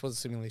 If this was a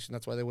simulation,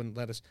 that's why they wouldn't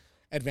let us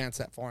advance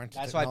that far into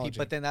That's technology.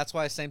 why but then that's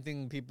why same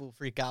thing people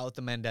freak out with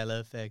the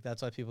Mandela effect.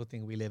 That's why people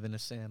think we live in a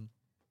sim.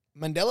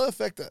 Mandela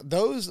effect,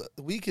 those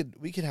we could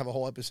have a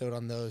whole episode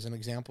on those and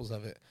examples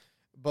of it.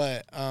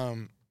 But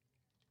I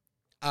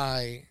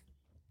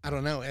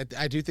don't know.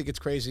 I do think it's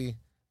crazy,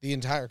 the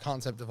entire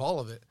concept of all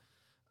of it.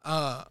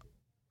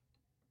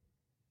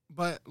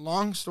 But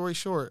long story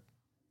short,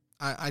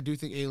 I do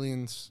think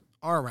aliens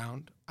are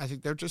around. I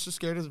think they're just as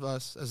scared of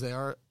us as they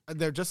are.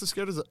 They're just as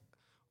scared as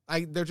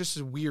they're just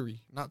as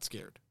weary, not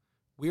scared,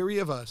 weary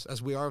of us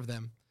as we are of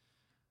them.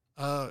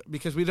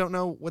 Because we don't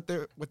know what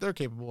they're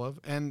capable of,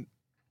 and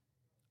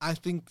I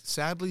think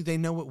sadly they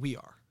know what we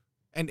are.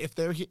 And if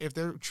they're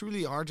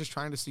truly are just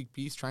trying to seek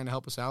peace, trying to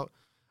help us out,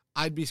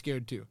 I'd be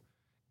scared too.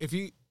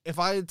 If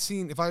I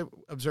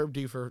observed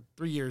you for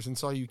 3 years and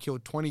saw you kill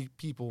 20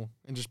 people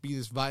and just be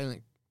this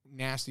violent,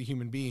 nasty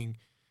human being,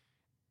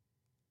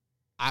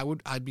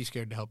 I'd be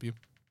scared to help you.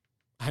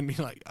 I'd be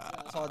like,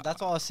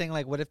 That's all I was saying.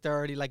 Like, what if they're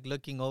already like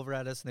looking over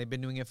at us and they've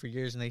been doing it for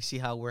years and they see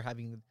how we're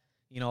having,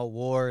 you know,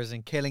 wars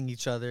and killing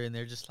each other and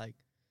they're just like,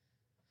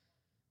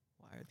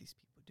 why are these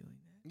people doing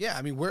that? yeah.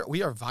 I mean,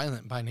 we are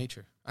violent by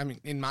nature. I mean,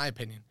 in my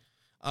opinion,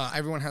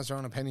 everyone has their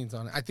own opinions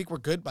on it. I think we're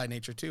good by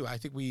nature too. I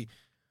think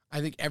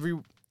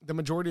the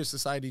majority of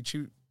society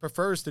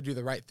prefers to do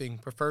the right thing,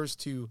 prefers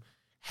to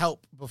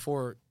help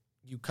before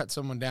you cut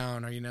someone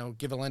down, or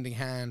give a lending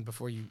hand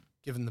before you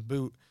give them the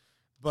boot.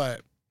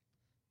 But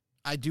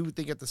I do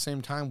think at the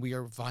same time we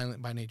are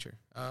violent by nature.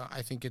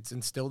 I think it's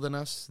instilled in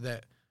us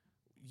that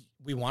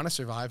we want to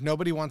survive.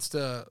 Nobody wants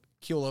to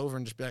keel over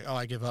and just be like, "Oh,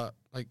 I give up."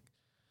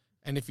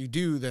 And if you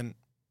do, then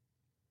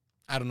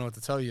I don't know what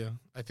to tell you.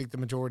 I think the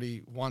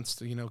majority wants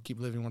to, keep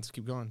living, wants to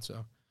keep going.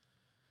 So,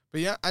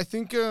 but yeah, I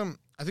think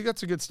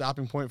that's a good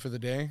stopping point for the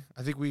day.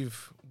 I think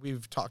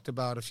we've talked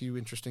about a few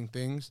interesting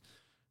things.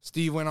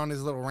 Steve went on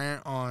his little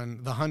rant on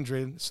The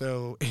 100.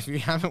 So if you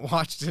haven't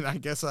watched it, I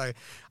guess I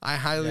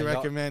highly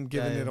recommend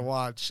giving it a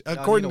watch.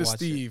 According to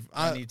Steve,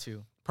 I need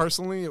to.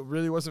 Personally, it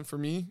really wasn't for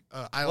me.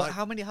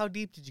 How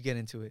deep did you get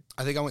into it?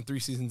 I think I went 3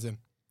 seasons in.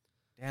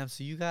 Damn,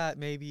 so you got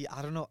maybe,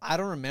 I don't know. I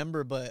don't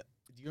remember, but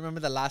do you remember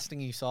the last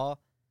thing you saw?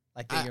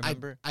 Like that you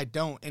remember? I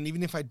don't. And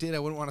even if I did, I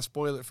wouldn't want to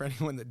spoil it for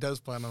anyone that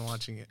does plan on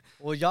watching it.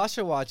 Well, y'all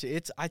should watch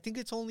it. I think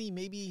it's only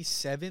maybe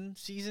 7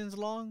 seasons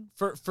long.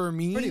 For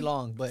me, pretty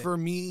long, but for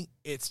me,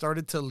 it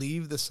started to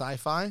leave the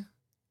sci-fi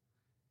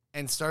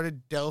and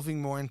started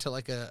delving more into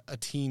like a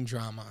teen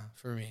drama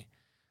for me.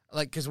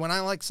 Like, because when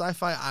I like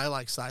sci-fi, I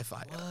like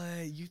sci-fi.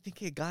 What? You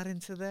think it got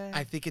into that?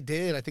 I think it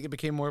did. I think it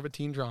became more of a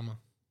teen drama.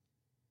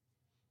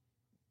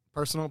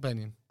 Personal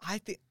opinion. I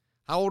think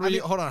How old were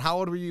you? Hold on. How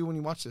old were you when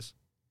you watched this?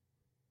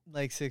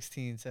 like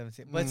 16,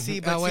 17. But Mhm. see,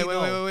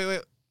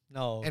 wait.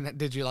 No. And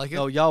did you like it?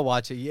 No, y'all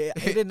watch it. Yeah,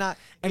 it did not.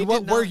 And it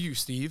what did were not- you,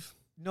 Steve?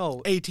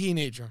 No, A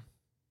teenager.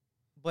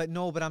 but I'm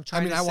I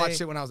trying mean, to I say,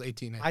 watched it when I was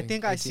 18. I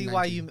think I 18, see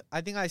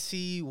 19. I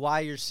see why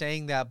you're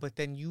saying that, but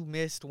then you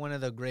missed one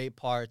of the great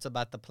parts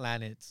about the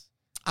planets.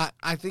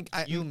 I think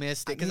You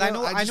missed it you because I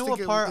know just a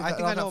think part. it I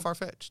think I know. far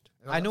fetched.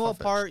 I know a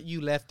part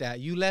you left at.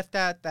 You left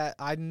at that.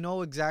 I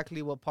know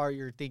exactly what part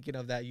you're thinking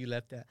of that you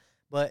left at.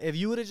 But if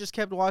you would have just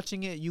kept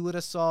watching it, you would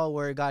have saw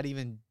where it got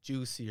even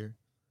juicier.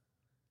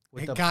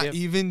 It got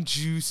even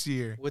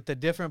juicier. with the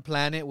different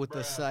planet with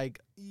the like.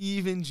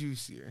 Even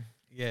juicier.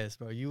 Yes,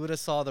 bro. You would have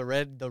saw the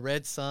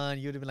red sun.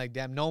 You would have been like,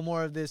 damn, no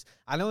more of this.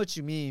 I know what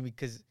you mean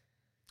because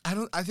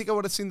I think I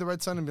would have seen the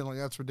red sun and been like,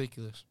 that's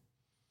ridiculous.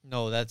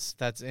 no, that's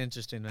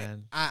interesting,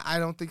 man. I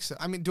don't think so.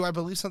 I mean, do I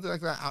believe something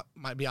like that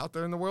might be out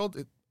there in the world?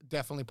 It's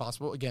definitely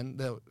possible. Again,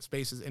 the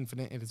space is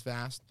infinite. It is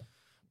vast.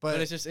 But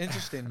it's just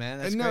interesting, man.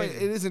 That's no, crazy.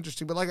 it is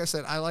interesting. But like I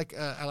said, I like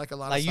a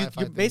lot Like of you,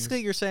 sci-fi you basically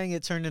things. you're saying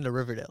it turned into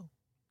Riverdale.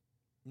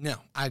 No,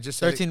 I just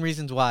said 13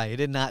 Reasons Why. It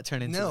did not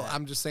turn into no. that.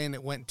 I'm just saying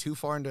it went too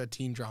far into a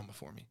teen drama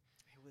for me.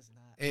 It was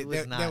not. It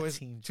was not there was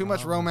teen too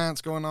much drama.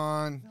 romance going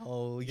on.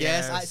 Oh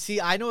yes, I Yes.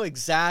 see. I know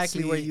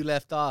exactly where See- you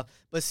left off.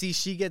 But see,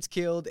 she gets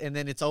killed, and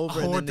then it's over.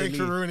 and then they thanks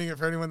for leave. ruining it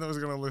for anyone that was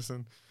going to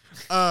listen.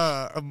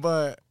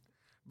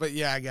 But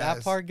yeah, guys.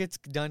 That part gets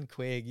done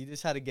quick. You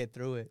just had to get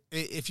through it.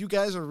 If you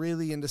guys are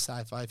really into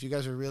sci-fi, if you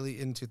guys are really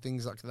into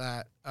things like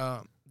that,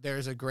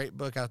 there's a great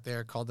book out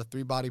there called The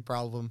Three Body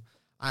Problem.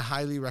 I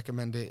highly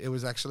recommend it. It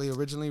was actually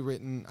originally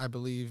written, I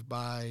believe,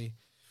 by,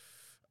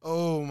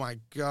 oh my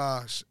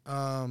gosh,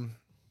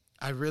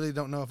 I really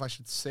don't know if I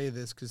should say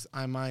this because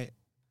I might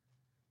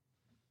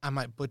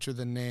butcher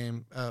the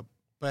name,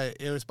 but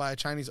it was by a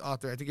Chinese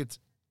author. I think it's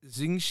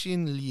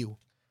Xingxin Liu.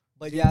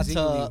 But yeah, Xing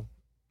Liu.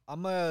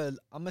 I'm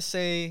gonna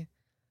say,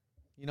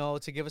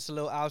 to give us a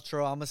little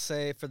outro, I'm gonna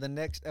say for the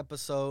next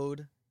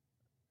episode,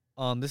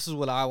 this is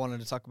what I wanted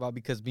to talk about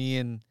because me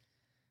and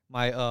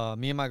my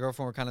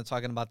girlfriend were kind of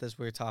talking about this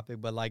weird topic.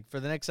 But like for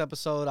the next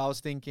episode, I was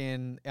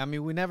thinking, I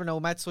mean, we never know,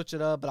 we might switch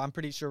it up, but I'm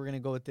pretty sure we're gonna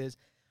go with this.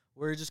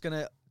 We're just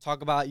gonna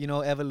talk about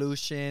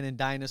evolution and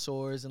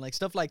dinosaurs and like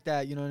stuff like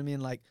that. You know what I mean?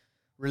 Like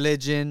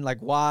religion, like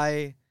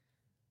why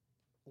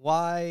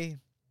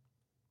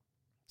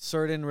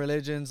certain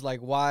religions, like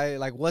why,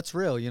 like what's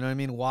real, you know what I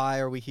mean? Why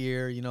are we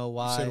here?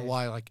 Why? You said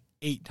why like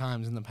 8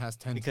 times in the past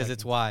 10 Because seconds.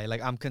 it's why.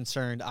 Like I'm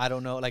concerned. I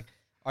don't know. Like,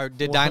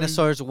 did Why?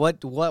 dinosaurs? What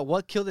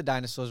killed the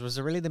dinosaurs? Was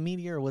it really the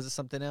meteor, or was it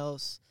something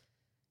else?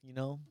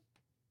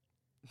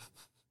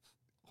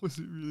 Was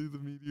it really the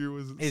meteor?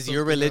 Was it Is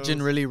your something religion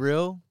else? really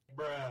real?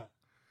 Bruh.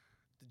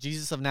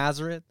 Jesus of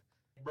Nazareth?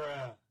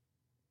 Bruh.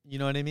 You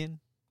know what I mean?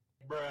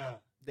 Bruh.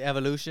 The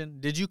evolution.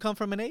 Did you come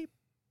from an ape,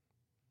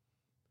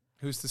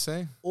 Who's to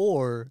say?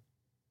 or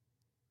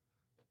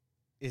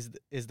is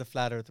the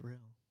flat Earth real?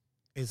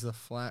 Is the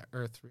flat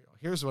Earth real?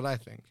 Here's what I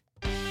think.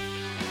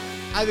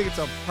 I think it's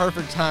a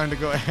perfect time to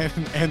go ahead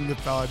and end the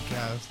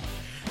podcast.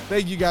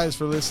 Thank you guys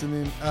for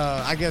listening.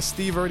 I guess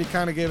Steve already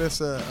kind of gave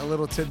us a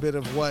little tidbit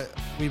of what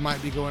we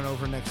might be going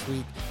over next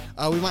week.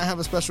 We might have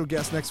a special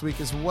guest next week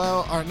as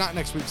well. Or not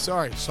next week,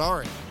 sorry.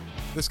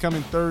 This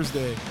coming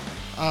Thursday.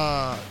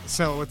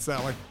 So what's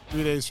that, like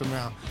 3 days from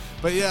now?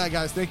 But yeah,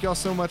 guys, thank y'all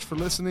so much for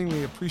listening.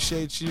 We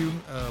appreciate you.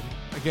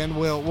 Again,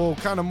 we'll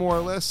kind of more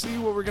or less see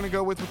what we're going to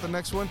go with the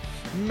next one.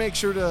 Make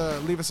sure to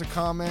leave us a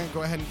comment.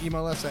 Go ahead and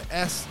email us at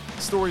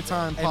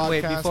sstorytimepodcast And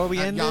wait, before we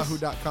at end this,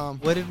 yahoo.com.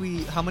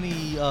 how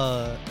many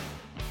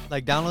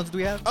like downloads do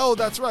we have? Oh,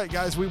 that's right,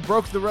 guys. We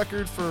broke the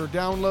record for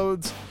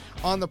downloads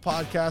on the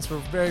podcast. We're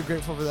very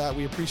grateful for that.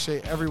 We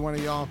appreciate every one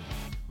of y'all.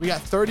 We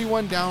got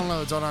 31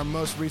 downloads on our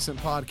most recent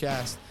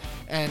podcast.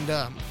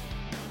 And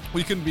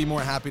we couldn't be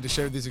more happy to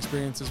share these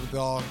experiences with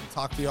y'all,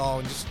 talk to y'all,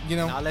 and just,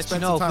 I'll let you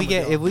spend know some time with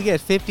if y'all. we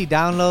get 50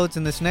 downloads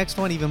in this next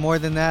one, even more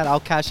than that, I'll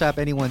cash up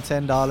anyone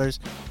 $10,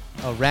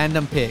 a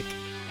random pick.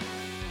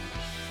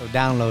 So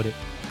download it.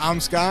 I'm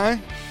Sky,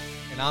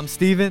 And I'm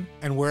Steven.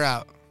 and we're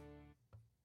out.